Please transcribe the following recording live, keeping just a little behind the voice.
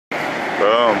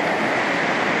Boom.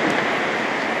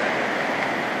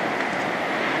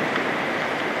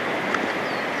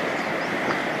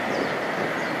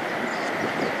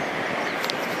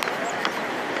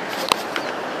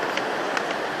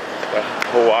 The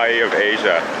Hawaii of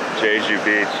Asia, Jeju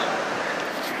Beach.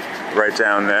 Right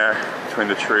down there between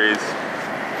the trees.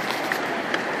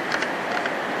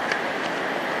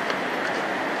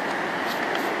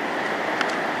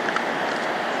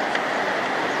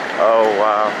 Oh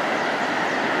wow.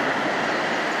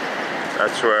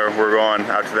 That's where we're going,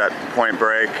 out to that Point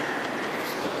Break.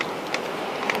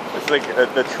 It's like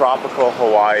the tropical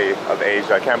Hawaii of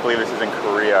Asia. I can't believe this is in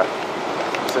Korea.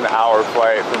 It's an hour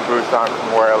flight from Busan,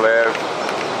 from where I live.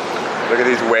 Look at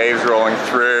these waves rolling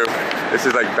through. This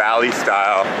is like Bali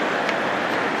style.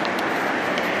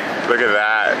 Look at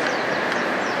that.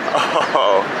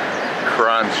 Oh,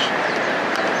 crunch.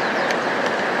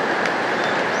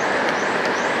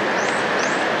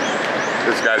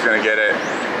 This guy's gonna get it.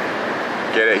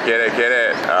 Get it, get it, get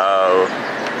it. Oh.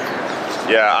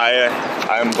 Yeah,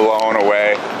 I'm blown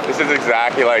away. This is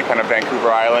exactly like kind of Vancouver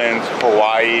Island,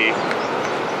 Hawaii,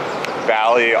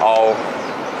 Bali, all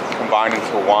combined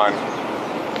into one.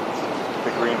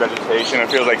 The green vegetation, it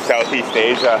feels like Southeast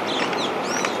Asia.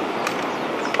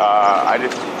 I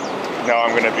just know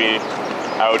I'm gonna be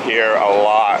out here a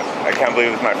lot. I can't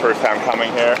believe this is my first time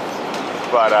coming here,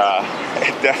 but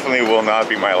it definitely will not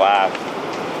be my last.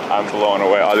 I'm blown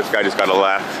away. Oh, this guy just got a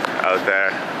left out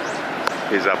there.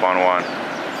 He's up on one.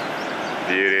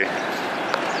 Beauty.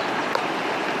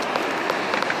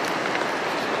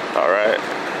 All right.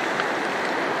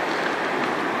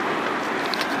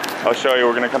 I'll show you,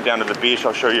 we're gonna come down to the beach.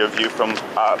 I'll show you a view from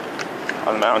up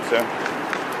on the mountain.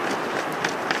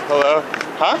 Hello?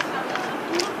 Huh?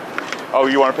 Oh,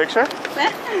 you want a picture?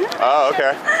 Oh,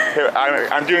 okay. Here,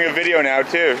 I'm doing a video now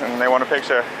too, and they want a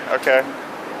picture. Okay.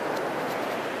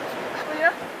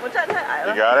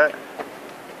 You got it?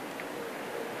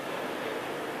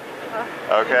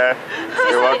 Okay.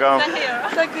 You're welcome.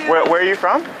 Thank you. Where are you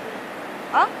from?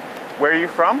 Huh? Where are you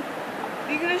from?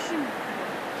 English.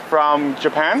 From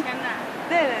Japan?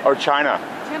 네, Or China?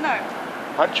 China.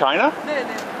 Huh? China? 네.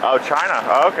 Oh, China.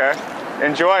 Oh, okay.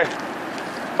 Enjoy.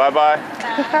 Bye-bye.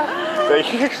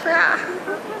 Thank you.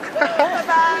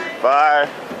 Bye. Bye.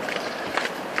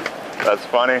 That's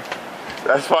funny.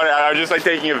 That's funny. I was just like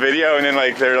taking a video and then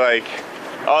like they're like,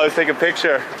 oh, let's take a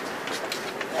picture.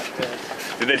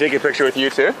 Did they take a picture with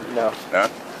you too? No. No? I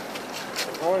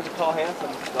wanted to call Hanson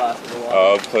a glass of water.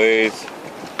 Oh, please.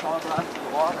 Call a glass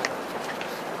of water.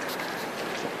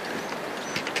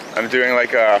 I'm doing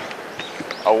like a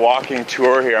walking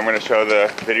tour here. I'm going to show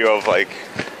the video of like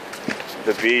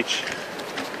the beach.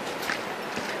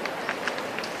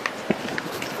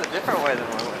 It's a different way than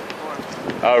we went before.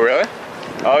 Oh, really?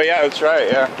 Oh, yeah, that's right,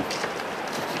 yeah.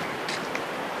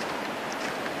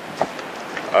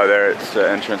 Oh, there, it's the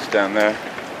entrance down there.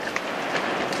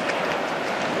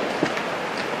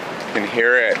 You can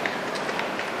hear it.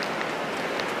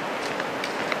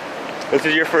 This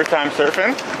is your first time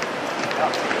surfing?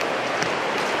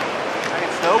 I can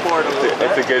snowboard a little bit.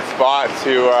 It's a good spot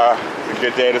to, it's a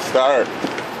good day to start.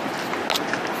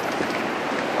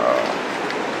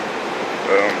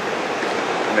 Boom.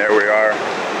 And there we are,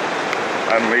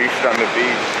 unleashed on the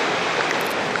beach.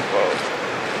 Whoa.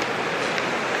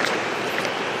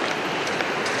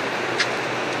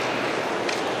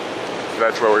 So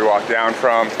that's where we walked down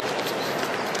from.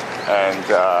 And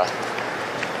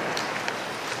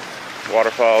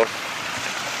waterfalls.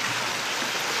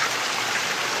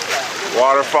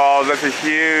 Waterfalls, that's a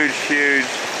huge, huge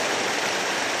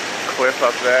cliff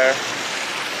up there.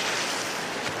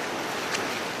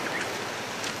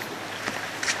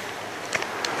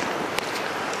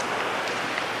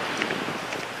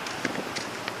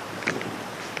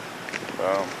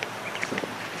 Boom.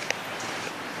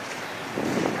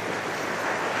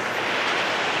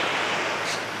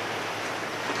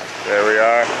 There we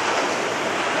are.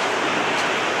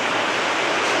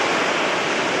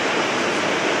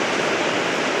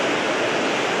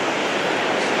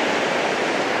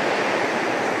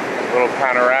 Little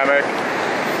panoramic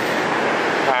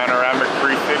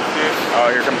 360. Oh,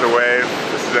 here comes a wave.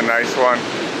 This is a nice one.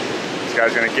 This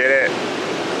guy's gonna get it.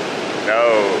 No.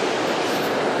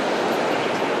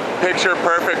 Picture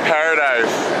perfect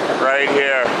paradise right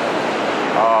here.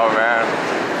 Oh man.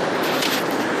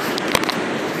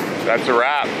 That's a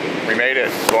wrap. We made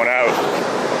it. Going out.